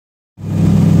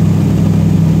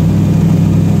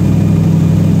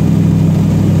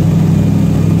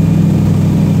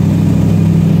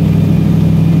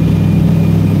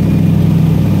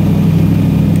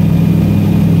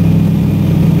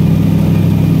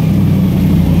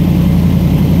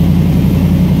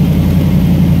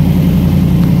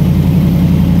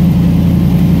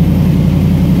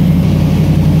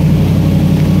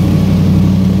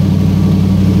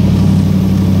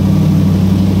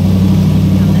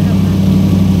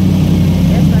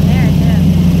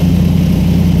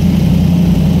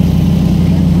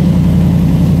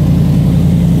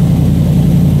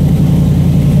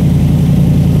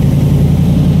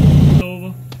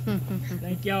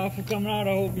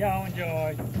Y'all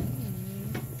enjoy.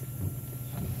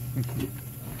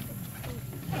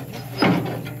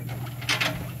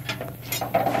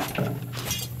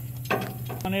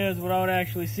 One is without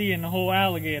actually seeing the whole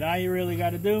alligator. All you really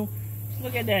got to do is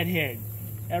look at that head.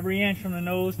 Every inch from the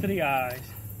nose to the eyes.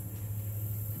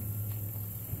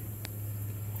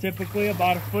 Typically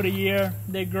about 1 foot a year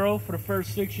they grow for the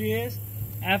first 6 years.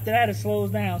 After that it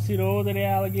slows down. See, the older the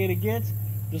alligator gets,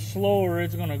 the slower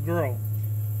it's going to grow.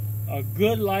 A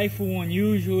good life for one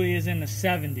usually is in the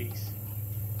 70s.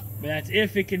 But that's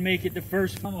if it can make it the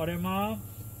first time. Or their mom,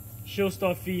 she'll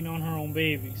start feeding on her own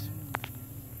babies.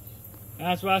 And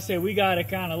that's why I say we got it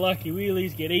kind of lucky. We at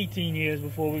least get 18 years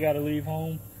before we got to leave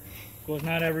home. Of course,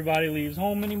 not everybody leaves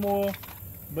home anymore,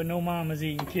 but no mama's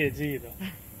eating kids either.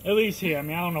 At least here. I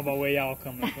mean, I don't know about where y'all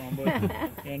coming from,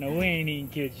 but you know, we ain't eating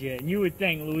kids yet. And you would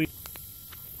think Louise.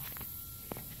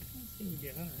 Let's see,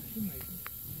 get her. She might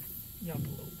jump a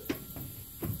little bit.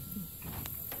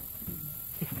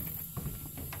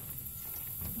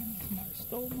 Somebody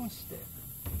stole my stick.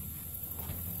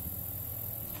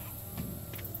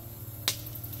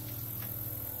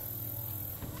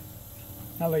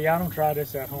 Now, y'all don't try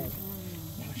this at home.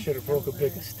 I should have broke a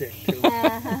bigger stick too.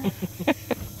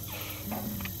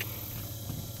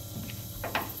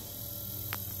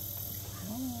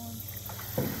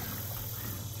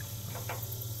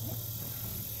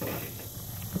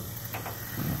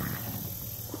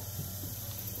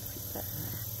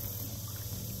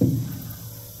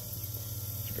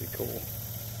 It's pretty cool.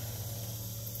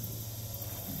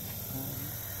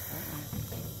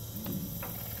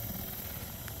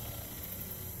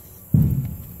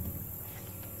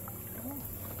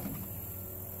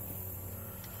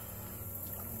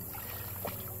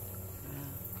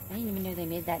 I didn't even know they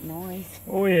made that noise.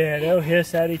 Oh yeah, they'll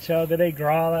hiss at each other, they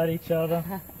growl at each other.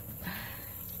 A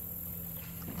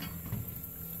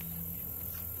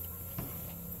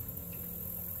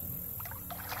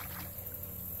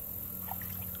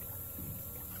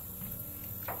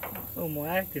little more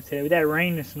active today with that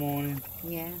rain this morning.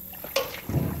 Yeah.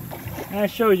 And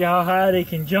that shows you how high they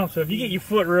can jump. So if you get your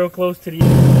foot real close to the